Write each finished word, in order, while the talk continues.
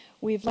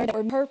We've learned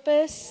our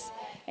purpose.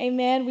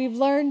 Amen. We've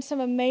learned some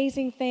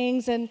amazing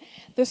things. And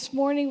this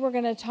morning we're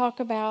going to talk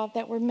about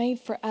that we're made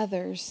for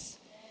others.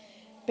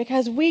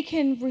 Because we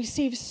can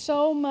receive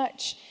so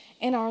much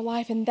in our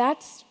life. And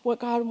that's what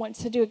God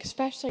wants to do,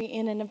 especially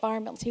in an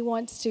environment. He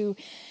wants to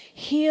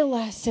heal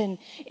us and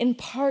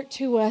impart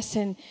to us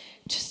and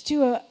just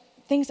do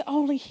things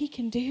only He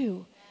can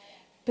do.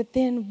 But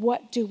then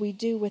what do we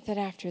do with it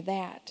after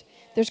that?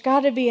 There's got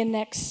to be a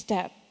next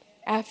step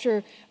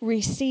after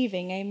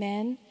receiving,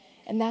 amen?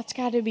 And that's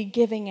got to be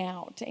giving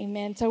out,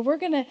 amen? So we're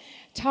going to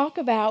talk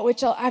about,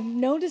 which I've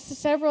noticed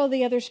several of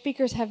the other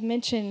speakers have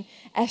mentioned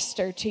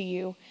Esther to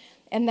you.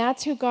 And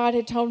that's who God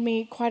had told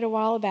me quite a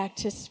while back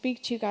to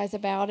speak to you guys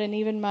about. And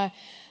even my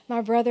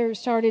brother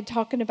started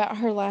talking about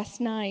her last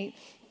night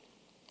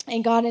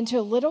and got into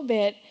a little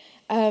bit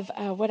of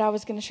what I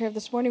was going to share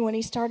this morning when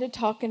he started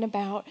talking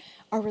about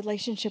our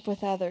relationship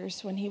with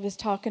others, when he was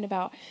talking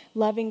about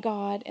loving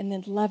God and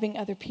then loving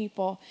other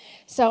people.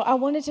 So I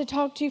wanted to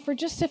talk to you for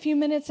just a few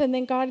minutes, and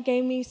then God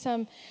gave me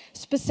some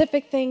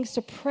specific things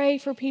to pray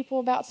for people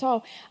about.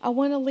 So I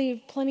want to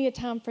leave plenty of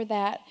time for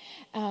that.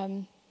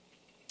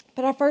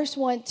 But I first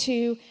want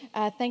to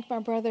thank my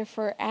brother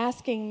for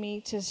asking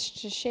me to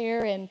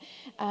share. And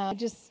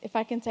just, if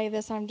I can say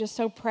this, I'm just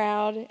so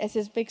proud as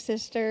his big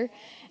sister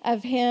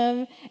of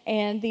him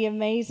and the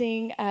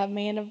amazing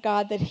man of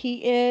God that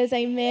he is.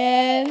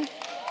 Amen.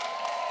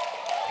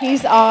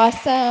 He's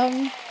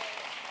awesome.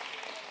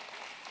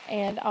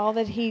 And all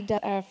that he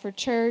does for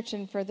church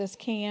and for this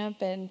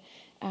camp. And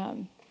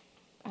I'm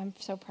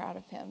so proud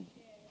of him.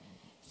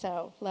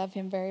 So love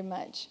him very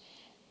much.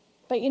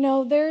 But, you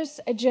know, there's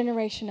a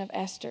generation of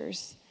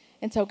Esthers.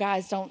 And so,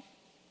 guys, don't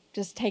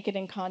just take it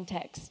in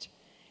context.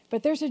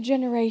 But there's a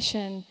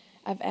generation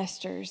of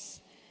Esthers.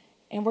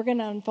 And we're going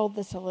to unfold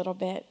this a little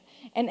bit.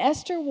 And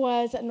Esther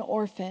was an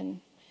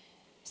orphan.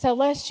 So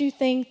lest you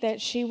think that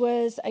she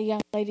was a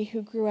young lady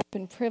who grew up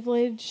in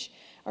privilege,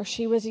 or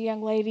she was a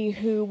young lady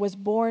who was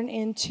born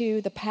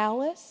into the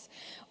palace,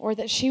 or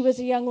that she was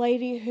a young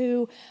lady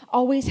who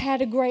always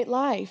had a great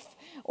life,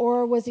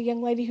 or was a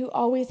young lady who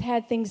always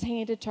had things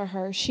handed to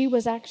her. She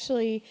was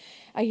actually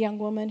a young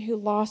woman who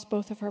lost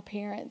both of her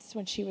parents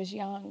when she was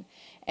young.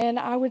 And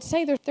I would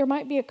say there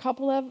might be a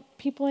couple of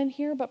people in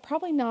here, but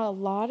probably not a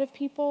lot of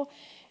people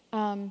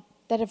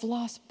that have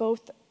lost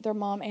both their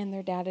mom and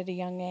their dad at a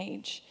young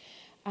age.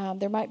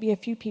 There might be a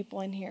few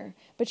people in here,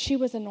 but she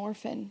was an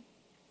orphan.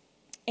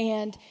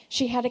 And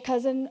she had a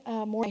cousin,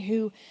 Mordecai,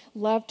 who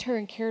loved her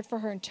and cared for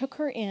her and took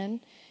her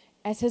in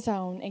as his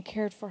own and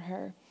cared for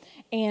her.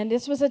 And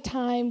this was a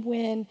time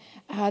when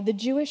the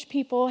Jewish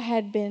people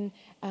had been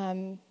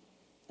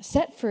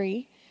set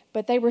free,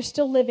 but they were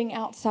still living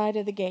outside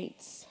of the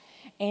gates.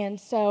 And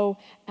so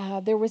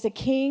there was a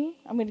king.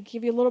 I'm going to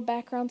give you a little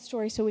background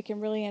story so we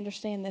can really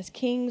understand this.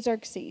 King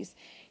Xerxes,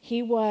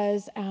 he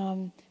was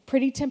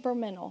pretty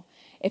temperamental.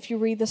 If you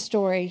read the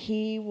story,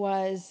 he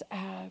was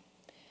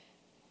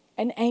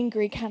an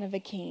angry kind of a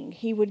king.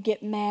 He would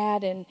get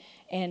mad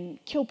and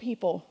kill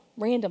people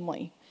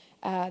randomly.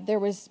 There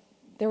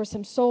were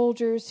some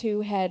soldiers who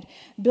had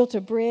built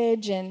a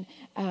bridge, and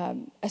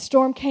a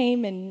storm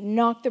came and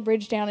knocked the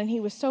bridge down, and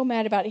he was so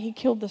mad about it, he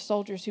killed the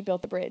soldiers who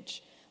built the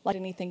bridge. Like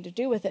anything to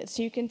do with it.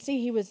 So you can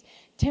see he was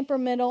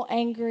temperamental,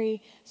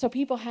 angry, so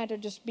people had to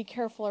just be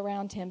careful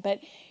around him.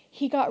 But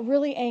he got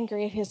really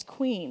angry at his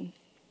queen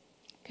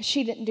because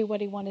she didn't do what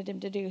he wanted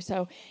him to do.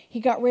 So he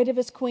got rid of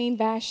his queen,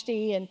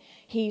 Vashti, and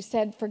he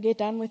said, "Forget,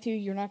 done with you.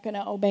 You're not going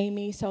to obey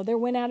me." So there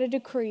went out a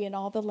decree in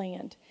all the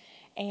land.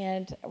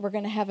 And we're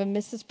going to have a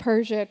Mrs.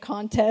 Persia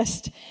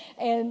contest.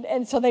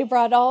 And so they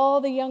brought all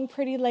the young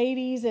pretty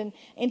ladies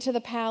into the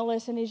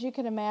palace. And as you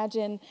can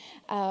imagine,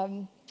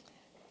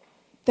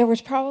 there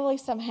was probably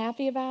some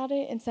happy about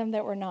it and some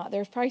that were not.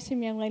 There was probably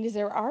some young ladies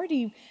that were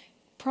already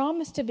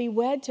promised to be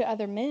wed to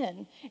other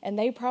men, and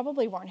they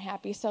probably weren't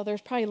happy. So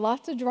there's probably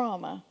lots of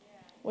drama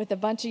with a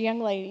bunch of young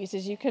ladies,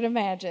 as you could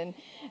imagine,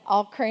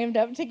 all crammed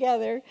up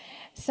together.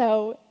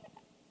 So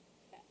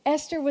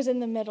Esther was in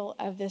the middle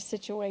of this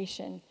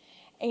situation.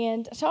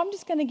 And so I'm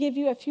just going to give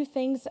you a few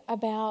things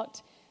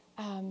about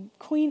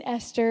Queen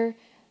Esther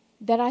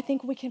that I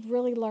think we can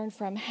really learn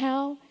from,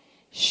 how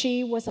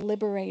she was a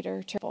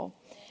liberator to people.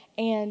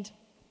 And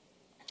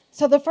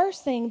so the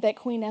first thing that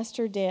Queen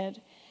Esther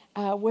did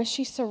was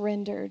she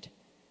surrendered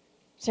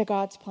to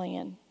God's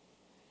plan.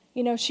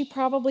 You know, she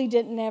probably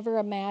didn't ever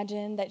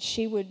imagine that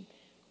she would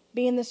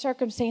be in the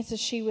circumstances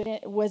she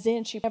was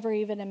in. She never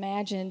even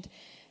imagined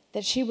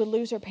that she would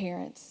lose her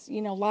parents.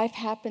 You know, life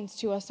happens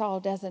to us all,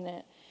 doesn't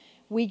it?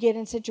 We get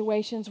in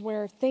situations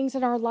where things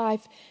in our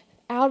life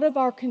out of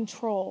our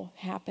control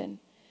happen.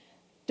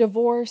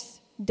 Divorce,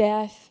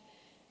 death,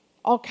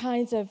 all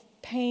kinds of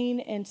pain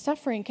and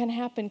suffering can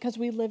happen because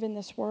we live in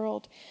this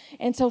world.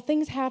 And so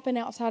things happen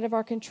outside of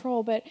our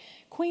control. But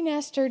Queen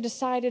Esther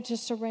decided to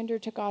surrender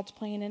to God's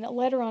plan, and it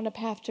led her on a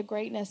path to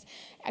greatness.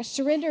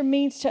 Surrender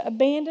means to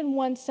abandon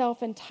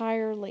oneself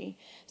entirely.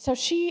 So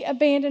she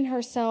abandoned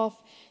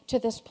herself to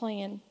this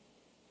plan.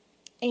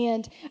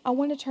 And I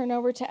want to turn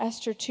over to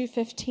Esther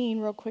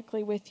 2:15 real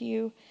quickly with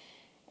you.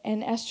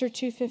 and Esther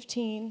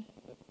 2:15.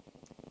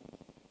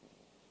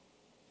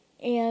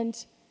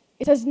 And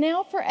it says,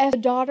 "Now for Esther, the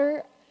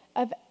daughter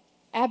of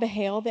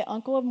Abihail, the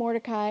uncle of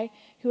Mordecai,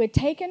 who had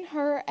taken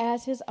her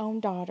as his own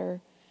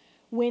daughter,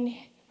 when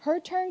her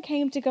turn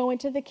came to go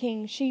into the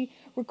king, she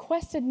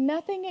requested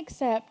nothing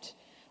except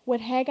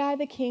what Haggai,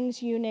 the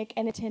king's eunuch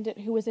and attendant,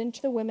 who was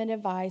into the women,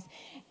 advised."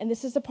 And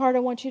this is the part I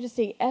want you to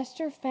see.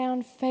 Esther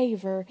found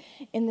favor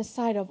in the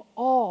sight of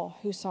all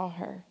who saw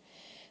her.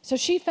 So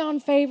she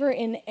found favor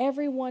in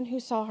everyone who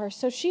saw her.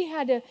 So she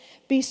had to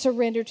be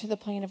surrendered to the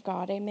plan of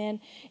God. Amen.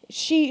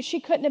 She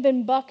couldn't have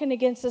been bucking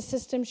against the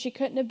system. She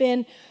couldn't have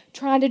been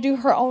trying to do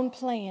her own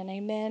plan.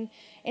 Amen.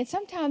 And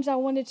sometimes I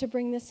wanted to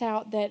bring this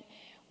out, that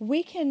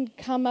we can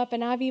come up,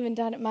 and I've even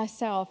done it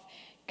myself,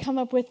 come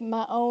up with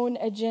my own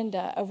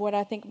agenda of what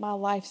I think my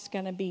life's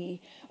going to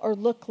be or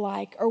look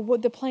like, or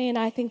what the plan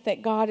I think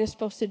that God is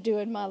supposed to do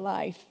in my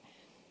life.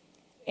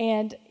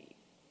 And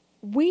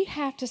we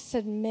have to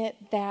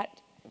submit that.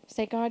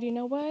 Say, "God, you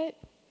know what?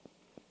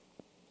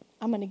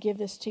 I'm going to give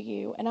this to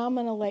you, and I'm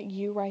going to let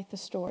you write the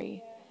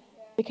story,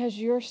 because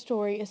your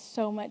story is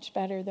so much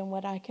better than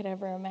what I could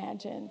ever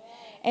imagine."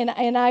 And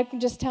I'm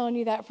just telling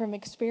you that from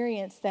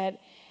experience,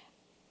 that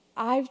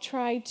I've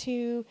tried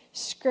to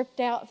script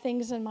out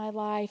things in my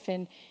life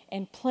and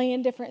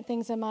plan different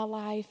things in my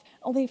life,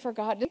 only for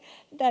God to,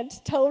 that's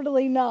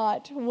totally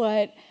not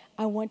what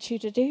I want you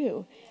to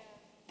do.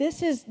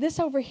 This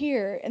over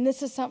here, and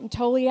this is something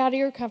totally out of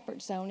your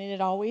comfort zone, and it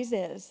always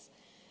is.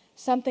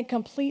 Something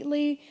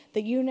completely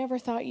that you never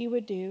thought you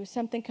would do,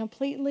 something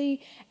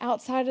completely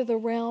outside of the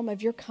realm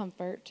of your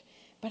comfort.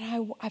 But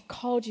I've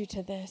called you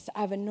to this.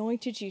 I've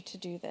anointed you to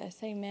do this.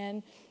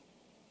 Amen.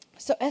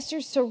 So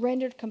Esther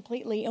surrendered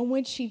completely, and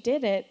when she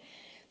did it,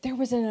 there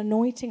was an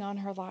anointing on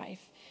her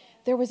life.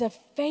 There was a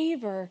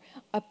favor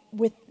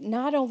with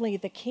not only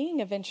the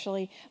king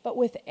eventually, but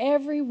with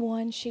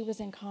everyone she was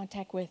in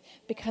contact with,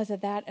 because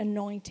of that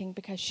anointing,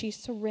 because she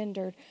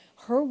surrendered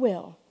her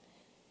will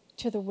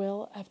to the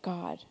will of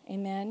God.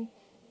 Amen.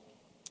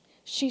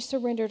 She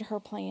surrendered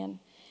her plan.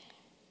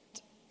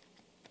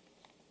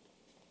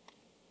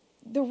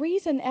 The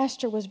reason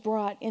Esther was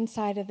brought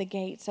inside of the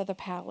gates of the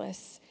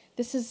palace,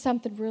 this is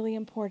something really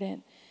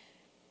important,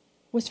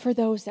 was for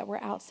those that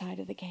were outside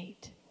of the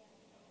gate.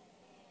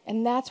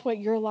 And that's what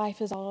your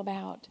life is all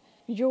about.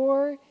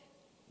 You're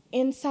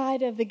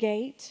inside of the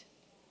gate.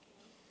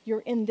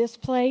 You're in this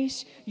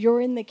place. You're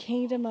in the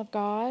kingdom of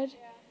God.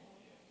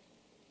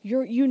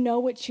 You know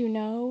what you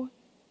know,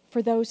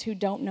 for those who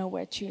don't know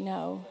what you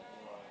know.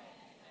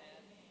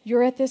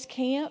 You're at this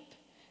camp.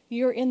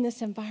 You're in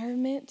this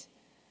environment,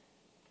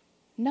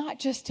 not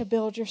just to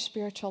build your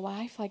spiritual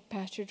life, like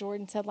Pastor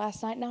Jordan said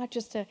last night, not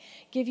just to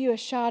give you a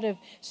shot of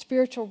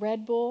spiritual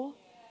Red Bull,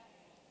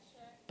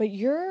 but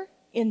you're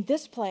in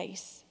this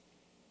place.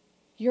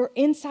 You're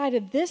inside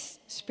of this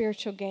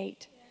spiritual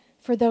gate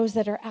for those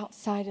that are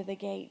outside of the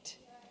gate.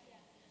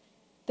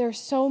 There are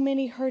so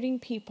many hurting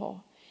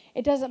people.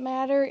 It doesn't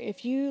matter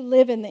if you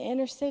live in the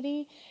inner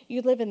city,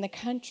 you live in the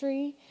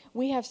country.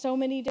 We have so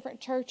many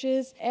different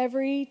churches,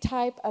 every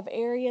type of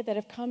area that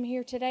have come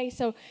here today.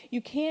 So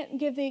you can't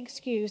give the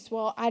excuse,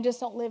 "Well, I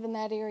just don't live in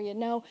that area."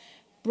 No,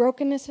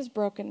 brokenness is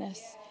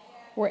brokenness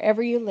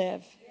wherever you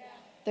live.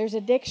 There's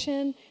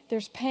addiction,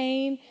 there's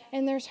pain,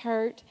 and there's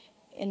hurt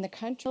in the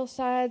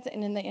countrysides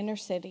and in the inner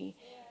city.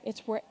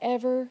 It's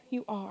wherever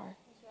you are.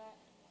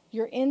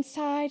 You're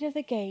inside of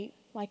the gate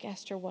like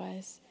Esther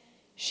was.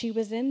 She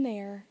was in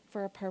there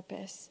for a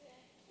purpose,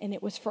 and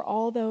it was for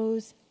all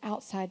those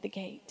outside the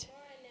gate.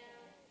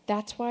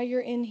 That's why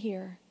you're in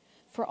here,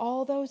 for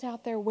all those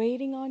out there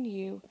waiting on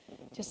you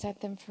to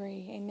set them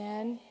free.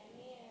 Amen?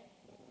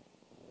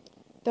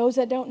 Those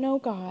that don't know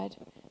God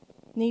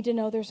need to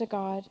know there's a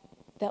God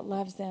that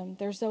loves them.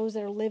 There's those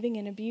that are living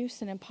in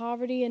abuse and in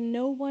poverty, and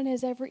no one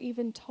has ever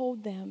even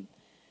told them.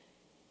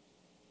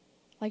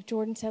 Like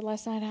Jordan said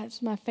last night,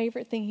 that's my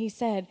favorite thing he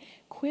said.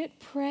 Quit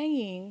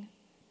praying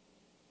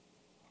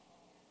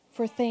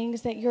for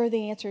things that you're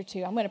the answer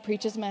to. I'm going to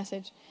preach his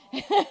message.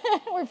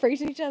 We're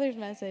preaching each other's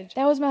message.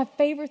 That was my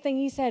favorite thing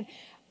he said.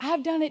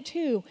 I've done it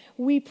too.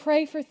 We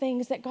pray for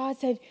things that God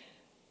said,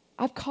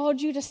 "I've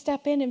called you to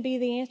step in and be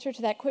the answer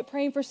to that. Quit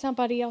praying for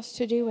somebody else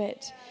to do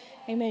it."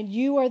 Amen.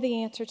 You are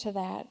the answer to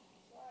that.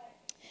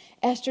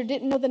 Esther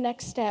didn't know the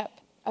next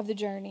step of the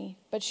journey,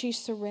 but she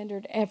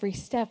surrendered every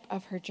step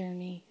of her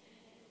journey.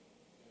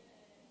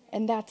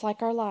 And that's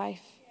like our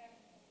life.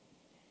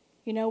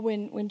 You know,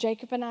 when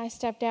Jacob and I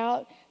stepped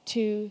out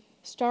to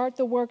start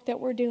the work that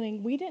we're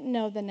doing, we didn't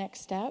know the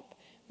next step.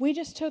 We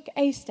just took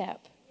a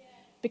step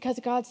because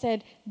God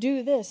said,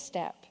 "Do this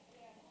step."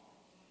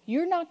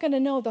 You're not going to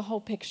know the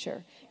whole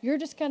picture. You're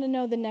just going to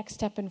know the next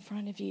step in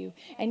front of you.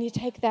 And you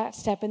take that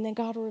step, and then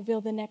God will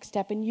reveal the next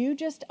step. And you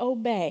just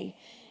obey.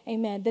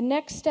 Amen. The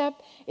next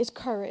step is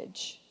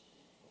courage.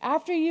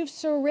 After you've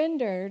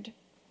surrendered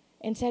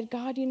and said,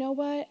 "God, you know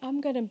what?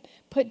 I'm going to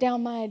put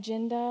down my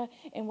agenda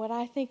and what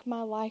I think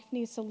my life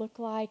needs to look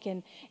like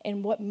and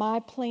what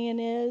my plan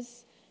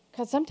is."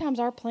 Because sometimes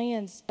our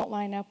plans don't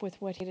line up with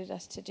what He did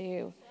us to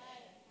do.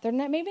 They're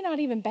not, maybe not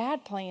even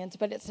bad plans,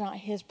 but it's not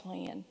his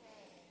plan.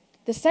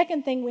 The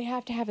second thing we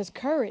have to have is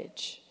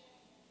courage,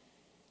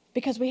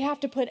 because we have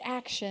to put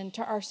action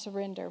to our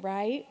surrender,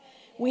 right?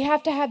 We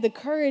have to have the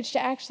courage to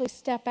actually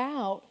step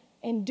out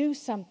and do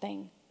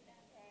something.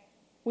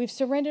 We've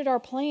surrendered our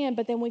plan,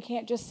 but then we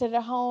can't just sit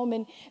at home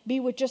and be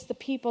with just the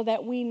people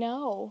that we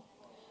know,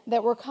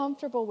 that we're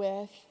comfortable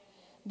with,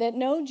 that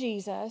know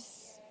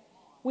Jesus.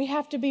 We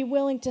have to be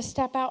willing to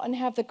step out and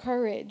have the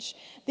courage,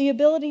 the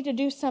ability to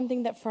do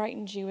something that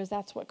frightens you, as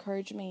that's what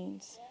courage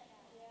means.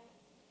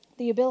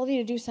 The ability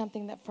to do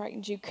something that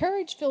frightens you.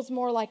 Courage feels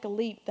more like a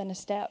leap than a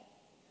step.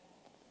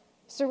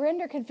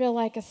 Surrender can feel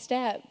like a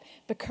step,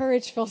 but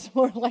courage feels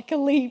more like a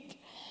leap.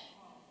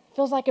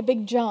 Feels like a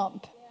big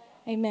jump.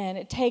 Amen.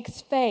 It takes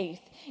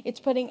faith. It's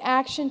putting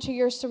action to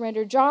your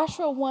surrender.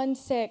 Joshua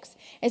 1:6,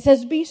 it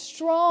says, be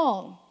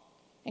strong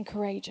and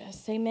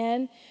courageous.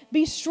 Amen.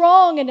 Be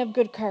strong and of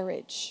good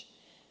courage.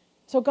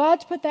 So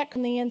God's put that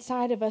on the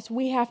inside of us.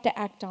 We have to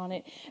act on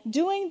it.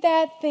 Doing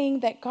that thing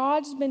that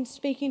God's been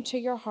speaking to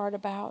your heart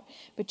about,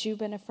 but you've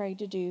been afraid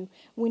to do.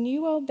 When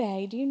you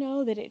obey, do you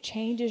know that it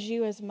changes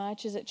you as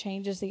much as it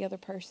changes the other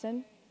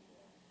person?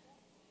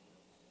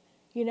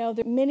 You know,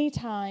 there are many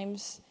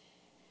times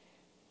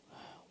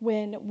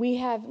when we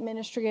have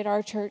ministry at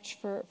our church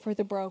for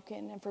the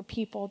broken and for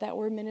people that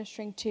we're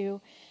ministering to.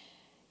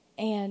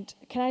 And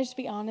can I just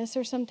be honest,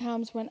 there's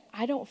sometimes when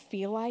I don't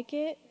feel like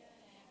it,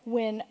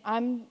 when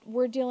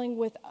we're dealing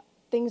with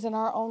things in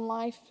our own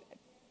life,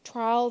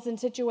 trials and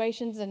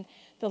situations, and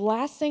the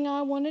last thing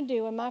I want to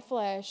do in my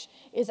flesh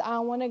is I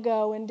want to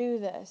go and do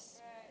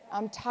this.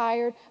 I'm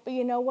tired, but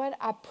you know what?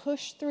 I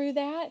push through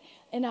that,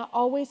 and I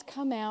always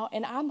come out,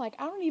 and I'm like,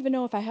 I don't even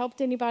know if I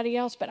helped anybody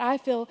else, but I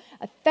feel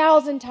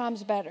 1,000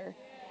 times better.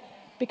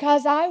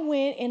 Because I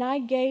went and I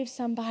gave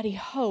somebody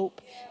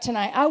hope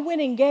tonight. I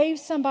went and gave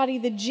somebody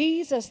the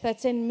Jesus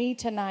that's in me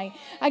tonight.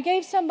 I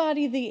gave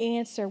somebody the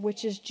answer,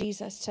 which is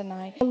Jesus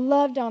tonight. I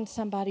loved on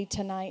somebody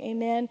tonight.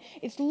 Amen.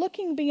 It's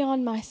looking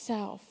beyond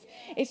myself.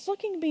 It's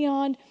looking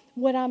beyond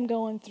what I'm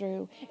going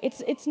through.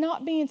 It's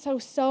not being so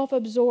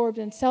self-absorbed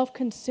and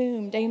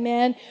self-consumed.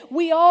 Amen.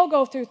 We all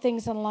go through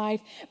things in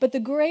life, but the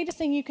greatest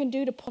thing you can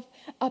do to pull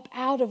up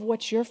out of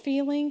what you're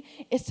feeling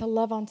is to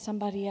love on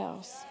somebody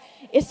else.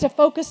 It's to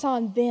focus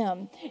on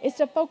them. It's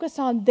to focus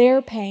on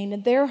their pain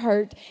and their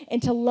hurt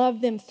and to love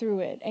them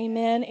through it.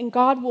 Amen. And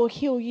God will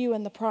heal you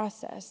in the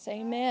process.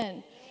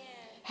 Amen.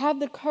 Have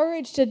the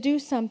courage to do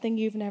something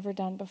you've never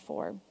done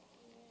before.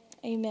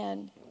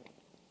 Amen.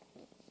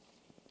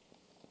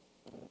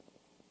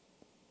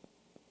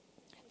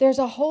 There's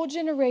a whole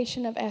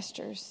generation of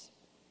Esthers.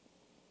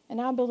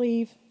 And I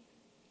believe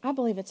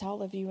it's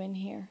all of you in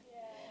here.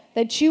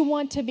 That you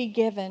want to be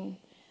given.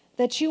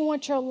 That you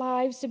want your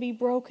lives to be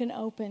broken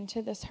open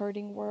to this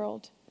hurting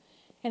world.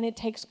 And it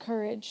takes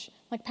courage.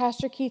 Like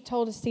Pastor Keith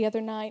told us the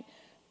other night,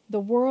 the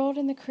world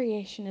and the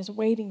creation is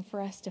waiting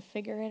for us to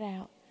figure it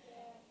out.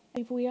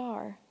 I believe we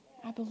are.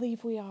 I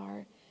believe we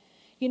are.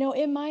 You know,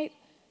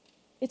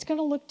 it's going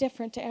to look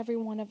different to every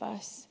one of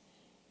us.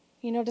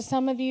 You know, to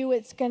some of you,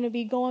 it's going to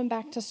be going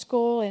back to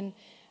school and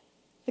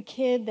the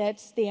kid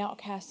that's the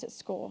outcast at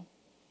school.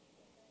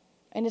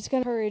 And it's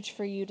going to be courage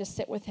for you to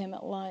sit with him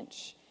at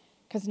lunch.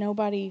 Because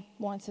nobody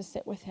wants to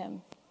sit with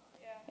him.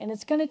 Yeah. And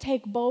it's going to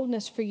take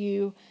boldness for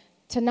you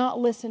to not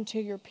listen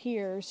to your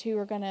peers who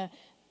are going to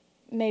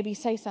maybe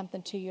say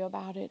something to you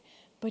about it.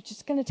 But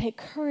it's going to take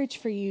courage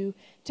for you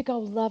to go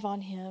love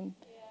on him.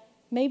 Yeah.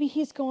 Maybe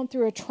he's going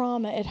through a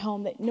trauma at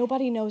home that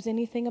nobody knows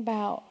anything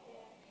about. Yeah.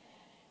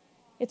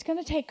 It's going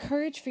to take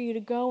courage for you to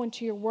go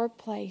into your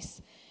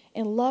workplace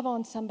and love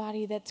on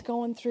somebody that's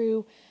going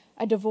through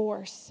a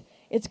divorce.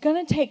 It's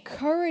going to take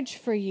courage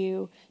for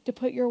you to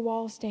put your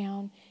walls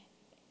down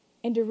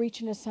and to reach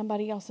into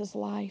somebody else's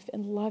life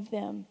and love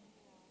them.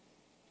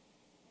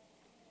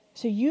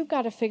 So you've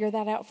got to figure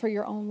that out for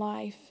your own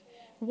life.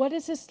 What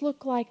does this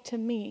look like to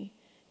me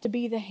to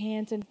be the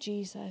hands of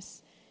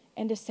Jesus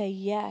and to say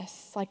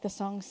yes, like the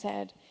song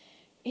said?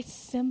 It's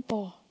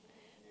simple.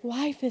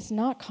 Life is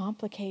not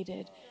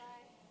complicated.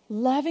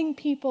 Loving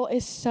people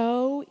is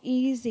so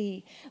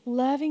easy.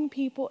 Loving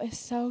people is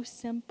so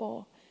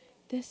simple.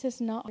 This is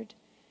not hard.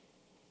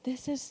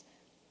 This is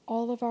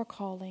all of our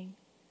calling.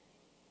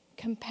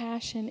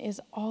 Compassion is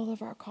all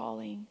of our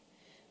calling.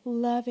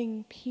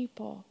 Loving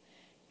people.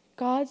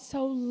 God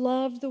so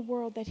loved the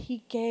world that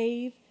he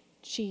gave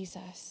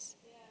Jesus.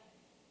 Yeah.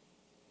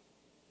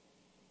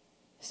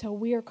 So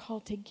we are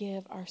called to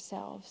give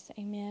ourselves.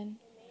 Amen.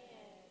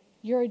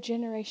 You're a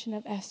generation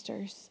of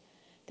Esthers.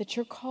 That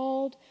you're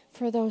called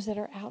for those that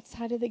are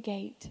outside of the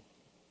gate.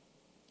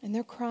 And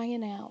they're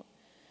crying out.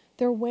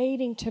 They're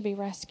waiting to be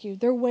rescued.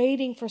 They're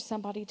waiting for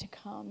somebody to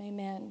come.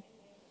 Amen.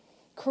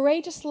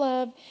 Courageous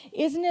love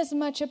isn't as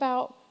much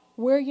about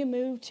where you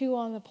move to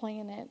on the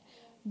planet,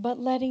 but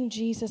letting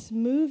Jesus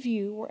move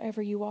you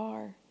wherever you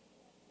are.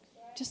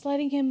 Just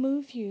letting him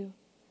move you.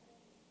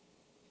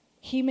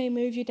 He may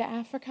move you to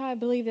Africa. I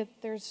believe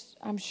that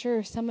I'm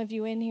sure some of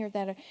you in here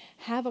that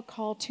have a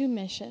call to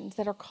missions,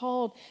 that are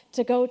called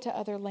to go to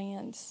other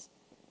lands.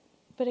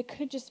 but it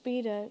could just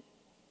be to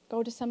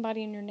go to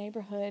somebody in your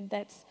neighborhood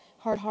that's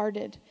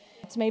hard-hearted.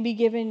 It's maybe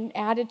given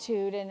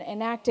attitude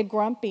and acted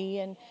grumpy,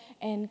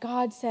 and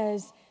God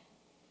says,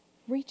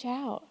 reach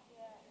out.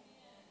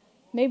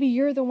 Maybe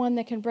you're the one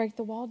that can break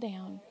the wall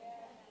down.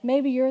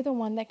 Maybe you're the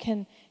one that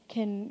can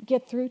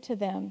get through to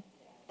them,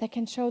 that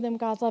can show them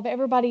God's love.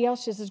 Everybody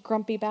else just is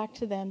grumpy back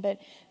to them, but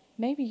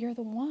maybe you're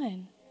the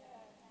one.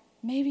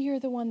 Maybe you're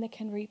the one that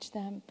can reach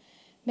them.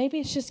 Maybe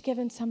it's just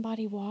giving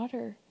somebody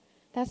water.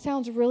 That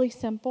sounds really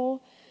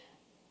simple.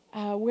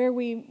 Where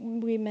we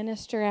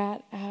minister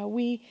at,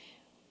 we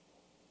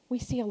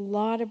see a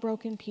lot of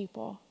broken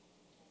people.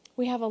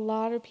 We have a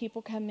lot of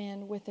people come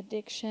in with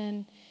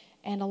addiction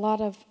and a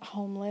lot of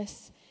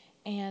homeless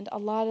and a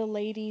lot of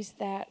ladies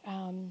that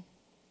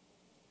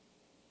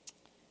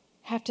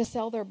have to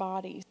sell their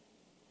bodies.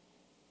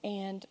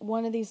 And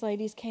one of these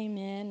ladies came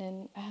in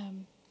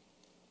and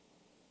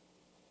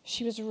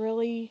it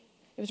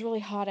was really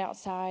hot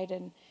outside,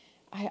 and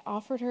I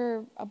offered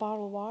her a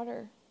bottle of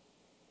water,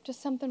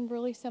 just something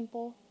really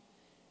simple.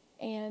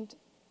 And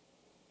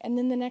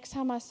then the next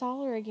time I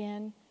saw her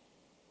again,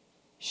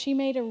 she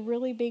made a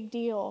really big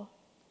deal.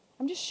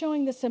 I'm just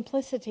showing the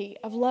simplicity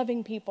of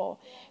loving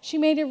people. She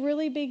made a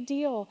really big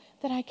deal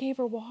that I gave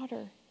her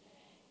water.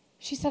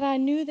 She said, I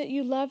knew that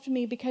you loved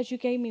me because you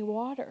gave me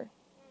water.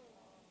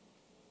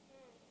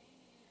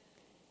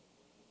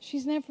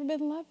 She's never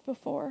been loved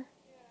before.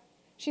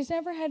 She's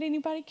never had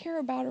anybody care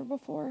about her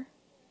before.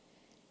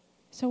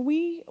 So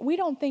we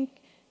don't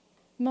think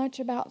much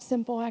about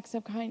simple acts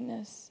of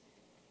kindness,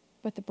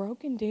 but the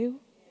broken do.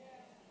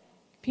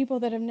 People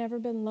that have never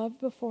been loved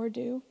before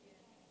do.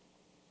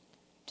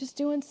 Just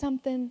doing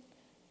something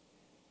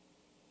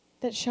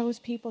that shows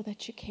people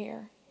that you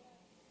care.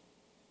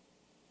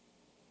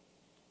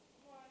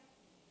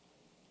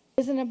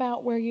 It isn't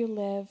about where you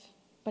live,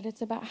 but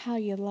it's about how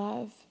you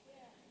love.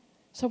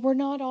 So we're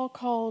not all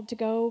called to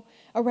go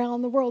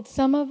around the world.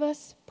 Some of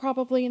us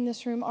probably in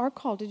this room are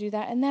called to do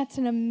that, and that's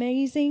an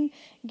amazing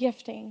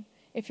gifting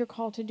if you're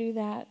called to do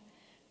that.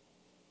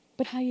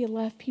 But how you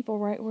love people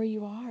right where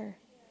you are.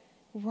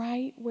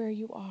 Right where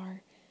you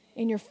are.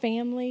 In your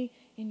family,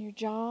 in your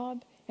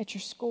job, at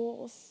your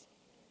schools.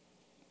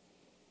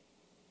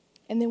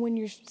 And then when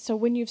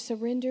you've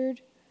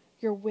surrendered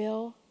your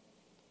will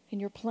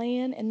and your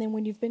plan, and then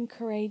when you've been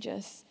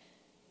courageous,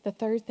 the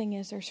third thing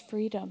is there's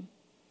freedom.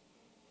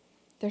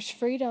 There's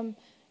freedom.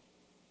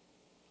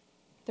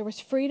 There was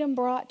freedom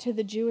brought to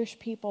the Jewish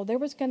people. There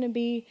was going to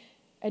be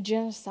a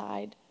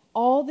genocide.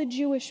 All the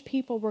Jewish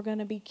people were going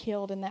to be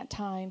killed in that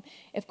time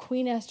if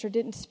Queen Esther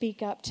didn't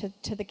speak up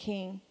to the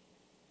king.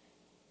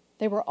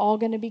 They were all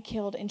going to be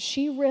killed. And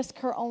she risked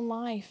her own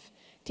life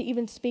to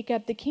even speak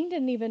up. The king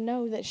didn't even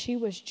know that she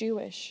was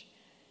Jewish.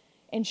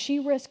 And she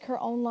risked her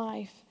own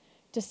life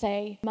to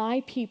say,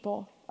 my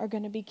people are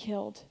going to be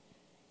killed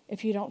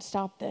if you don't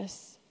stop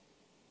this.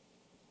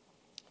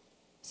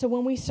 So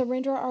when we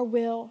surrender our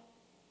will,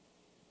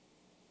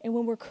 and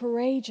when we're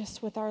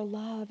courageous with our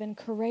love and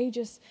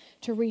courageous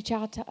to reach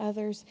out to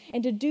others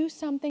and to do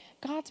something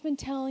God's been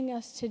telling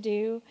us to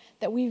do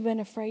that we've been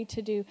afraid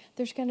to do,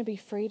 there's going to be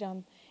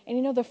freedom.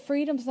 And the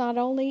freedom's not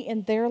only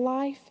in their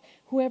life,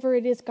 whoever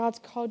it is God's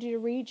called you to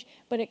reach,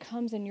 but it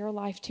comes in your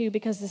life too,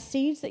 because the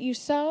seeds that you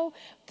sow,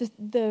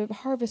 the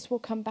harvest will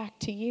come back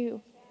to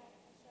you.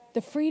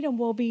 The freedom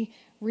will be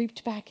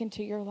reaped back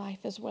into your life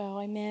as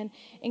well. Amen.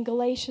 In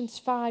Galatians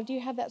 5, do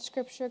you have that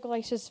scripture?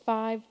 Galatians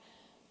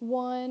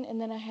 5:1, and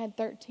then I had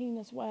 13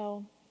 as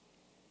well.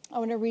 I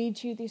want to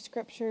read you these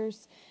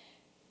scriptures.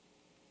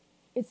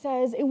 It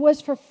says, it was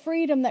for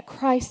freedom that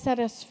Christ set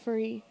us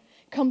free,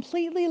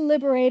 completely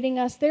liberating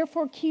us.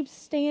 Therefore, keep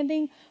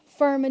standing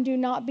firm and do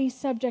not be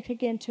subject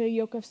again to a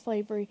yoke of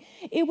slavery.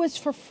 It was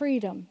for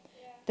freedom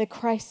that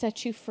Christ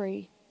set you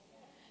free.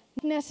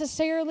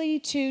 Necessarily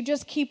to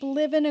just keep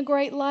living a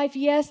great life.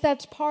 Yes,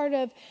 that's part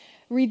of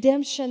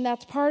redemption.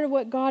 That's part of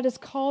what God has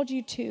called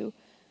you to.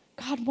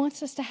 God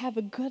wants us to have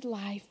a good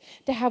life,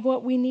 to have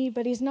what we need,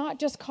 but He's not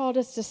just called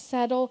us to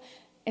settle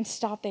and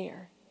stop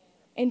there.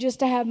 And just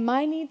to have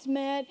my needs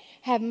met,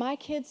 have my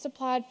kids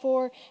supplied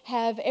for,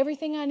 have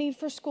everything I need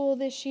for school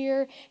this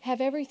year,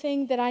 have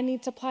everything that I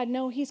need supplied.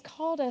 No, He's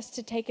called us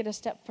to take it a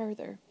step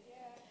further.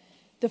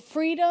 The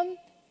freedom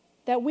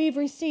that we've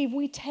received,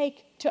 we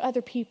take to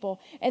other people.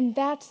 And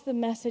that's the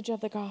message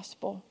of the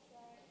gospel.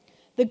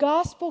 The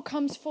gospel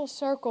comes full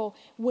circle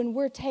when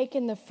we're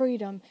taking the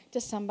freedom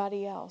to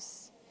somebody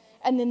else.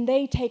 And then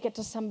they take it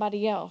to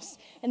somebody else.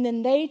 And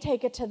then they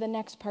take it to the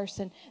next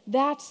person.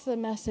 That's the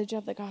message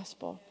of the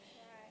gospel.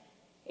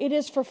 It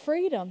is for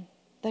freedom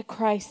that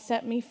Christ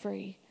set me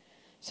free.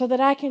 So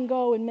that I can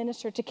go and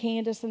minister to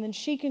Candace, and then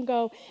she can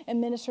go and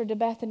minister to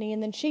Bethany,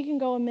 and then she can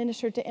go and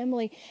minister to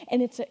Emily.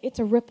 And it's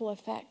a ripple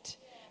effect.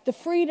 The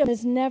freedom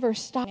is never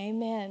stopped.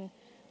 Amen.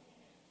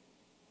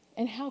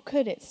 And how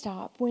could it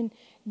stop? When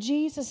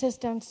Jesus has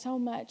done so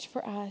much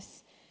for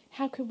us,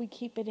 how could we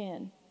keep it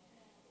in?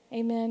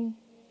 Amen.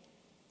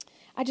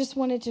 I just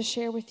wanted to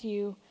share with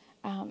you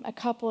a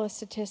couple of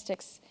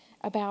statistics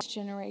about this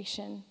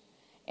generation.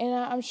 And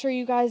I'm sure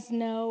you guys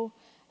know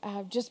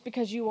just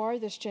because you are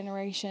this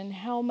generation,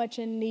 how much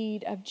in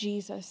need of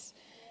Jesus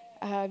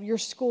your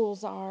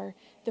schools are,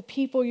 the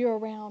people you're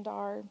around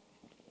are.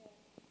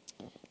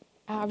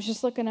 I was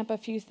just looking up a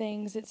few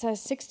things. It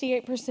says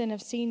 68%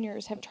 of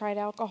seniors have tried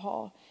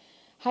alcohol.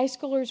 High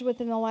schoolers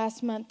within the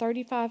last month,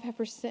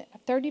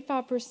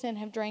 35%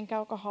 have drank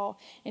alcohol,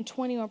 and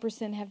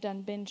 21% have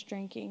done binge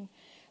drinking.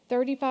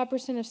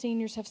 35% of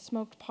seniors have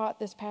smoked pot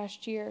this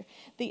past year.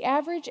 The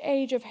average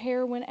age of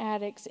heroin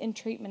addicts in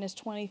treatment is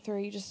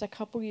 23, just a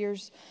couple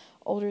years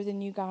older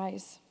than you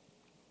guys.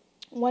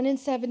 1 in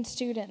 7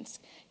 students,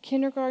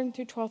 kindergarten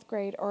through 12th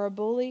grade, are a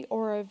bully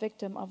or a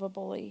victim of a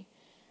bully.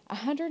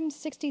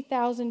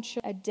 160,000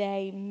 children a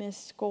day miss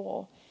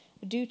school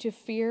due to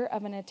fear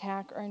of an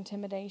attack or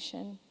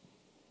intimidation.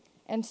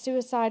 And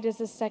suicide is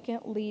the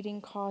second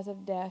leading cause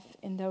of death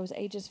in those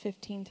ages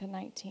 15 to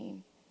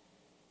 19.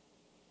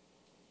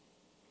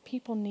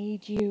 People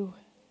need you.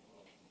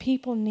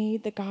 People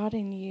need the God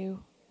in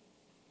you.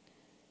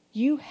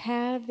 You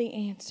have the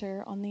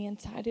answer on the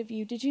inside of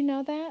you. Did you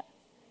know that?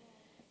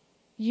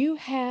 You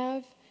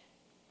have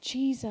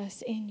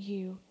Jesus in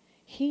you.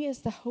 He is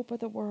the hope of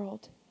the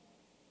world.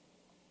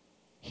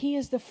 He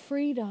is the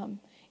freedom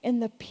and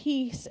the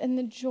peace and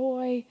the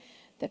joy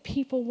that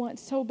people want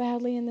so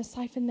badly in this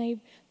life. And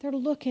they're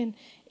looking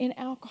in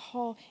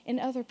alcohol, in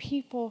other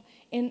people,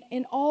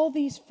 in all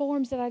these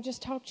forms that I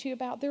just talked to you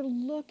about. They're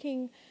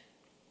looking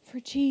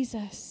for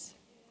Jesus.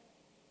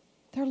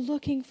 They're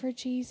looking for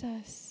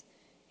Jesus.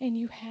 And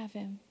you have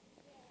him.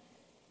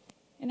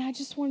 And I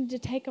just wanted to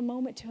take a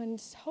moment to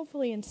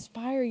hopefully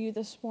inspire you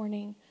this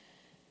morning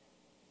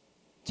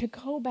to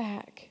go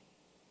back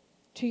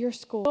to your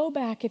school. Go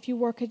back if you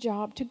work a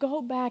job, to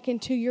go back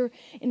into your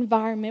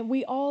environment.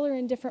 We all are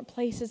in different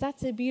places.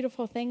 That's the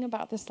beautiful thing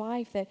about this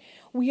life, that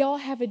we all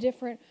have a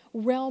different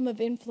realm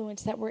of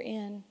influence that we're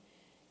in.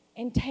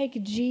 And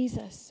take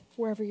Jesus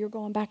wherever you're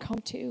going back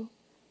home to.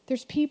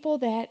 There's people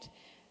that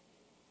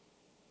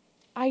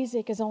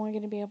Isaac is only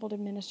going to be able to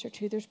minister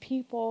to. There's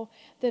people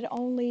that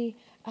only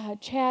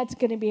Chad's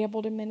going to be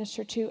able to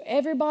minister to.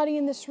 Everybody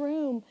in this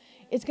room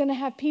is going to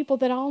have people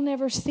that I'll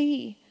never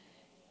see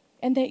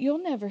and that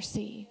you'll never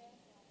see.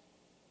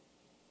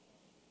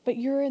 But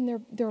you're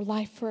in their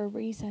life for a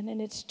reason,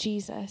 and it's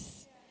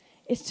Jesus.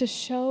 It's to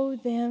show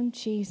them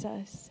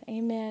Jesus.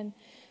 Amen.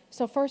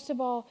 So first of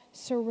all,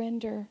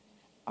 surrender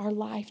our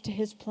life to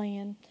his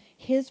plan.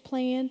 His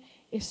plan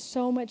is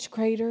so much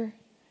greater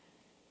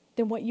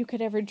than what you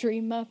could ever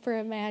dream up or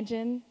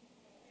imagine.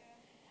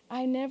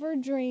 I never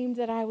dreamed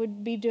that I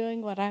would be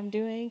doing what I'm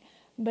doing,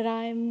 but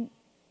I'm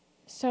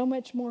so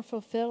much more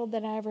fulfilled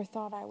than I ever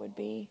thought I would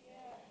be.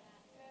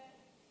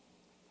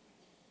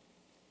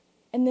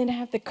 And then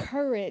have the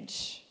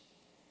courage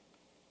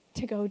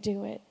to go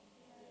do it.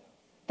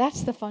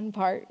 That's the fun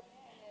part.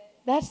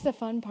 That's the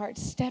fun part,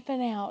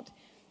 stepping out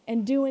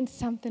and doing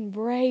something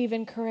brave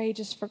and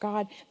courageous for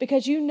God.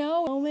 Because you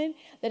know, moment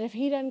that if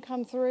he doesn't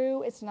come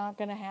through, it's not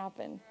going to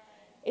happen.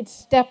 It's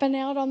stepping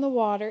out on the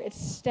water. It's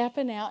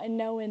stepping out and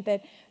knowing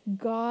that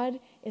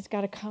God has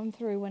got to come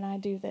through when I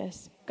do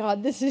this.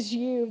 God, this is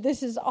you.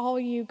 This is all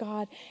you,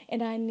 God,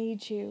 and I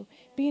need you.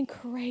 Being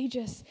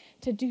courageous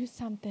to do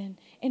something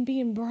and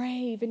being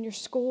brave in your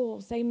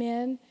schools.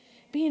 Amen.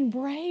 Being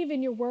brave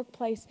in your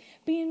workplace.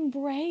 Being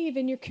brave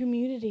in your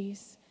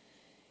communities.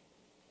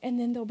 And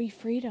then there'll be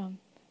freedom.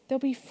 There'll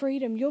be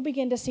freedom. You'll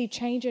begin to see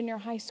change in your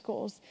high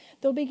schools.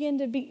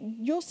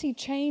 You'll see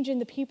change in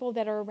the people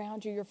that are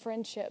around you, your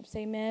friendships.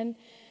 Amen.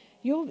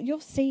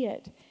 You'll see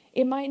it.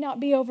 It might not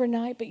be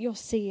overnight, but you'll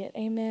see it.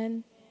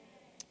 Amen.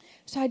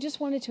 So I just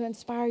wanted to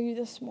inspire you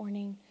this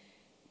morning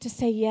to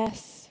say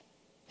yes.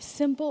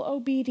 Simple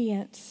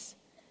obedience.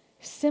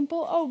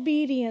 Simple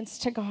obedience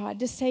to God.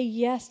 To say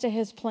yes to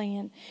his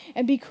plan.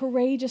 And be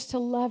courageous to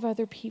love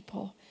other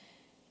people.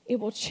 It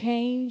will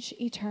change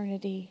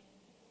eternity.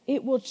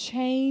 It will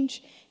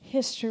change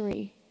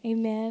history.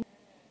 Amen.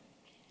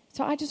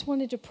 So I just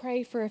wanted to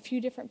pray for a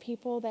few different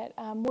people that,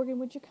 Morgan,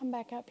 would you come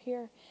back up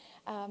here?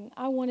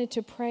 I wanted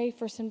to pray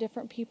for some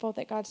different people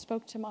that God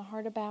spoke to my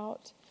heart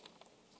about.